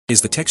Is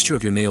the texture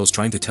of your nails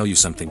trying to tell you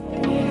something?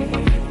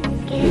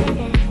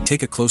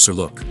 Take a closer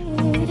look.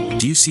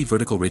 Do you see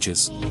vertical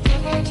ridges?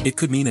 It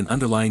could mean an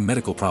underlying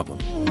medical problem.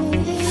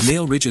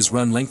 Nail ridges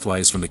run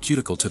lengthwise from the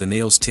cuticle to the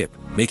nail's tip,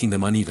 making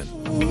them uneven.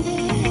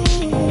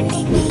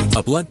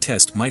 A blood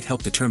test might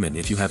help determine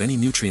if you have any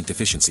nutrient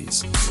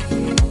deficiencies.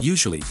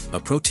 Usually, a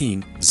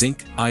protein,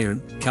 zinc,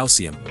 iron,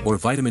 calcium, or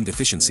vitamin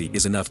deficiency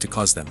is enough to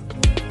cause them.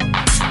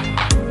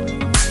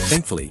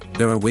 Thankfully,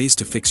 there are ways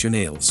to fix your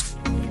nails.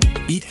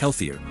 Eat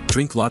healthier,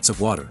 drink lots of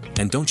water,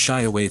 and don't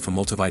shy away from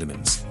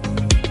multivitamins.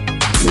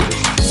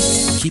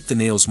 Keep the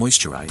nails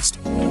moisturized.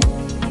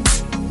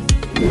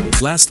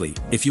 Lastly,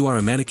 if you are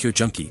a manicure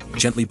junkie,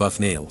 gently buff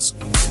nails.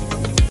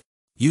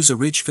 Use a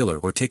ridge filler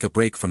or take a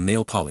break from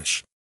nail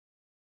polish.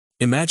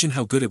 Imagine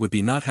how good it would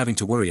be not having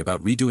to worry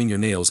about redoing your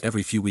nails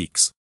every few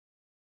weeks.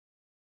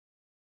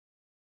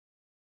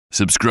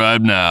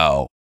 Subscribe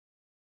now.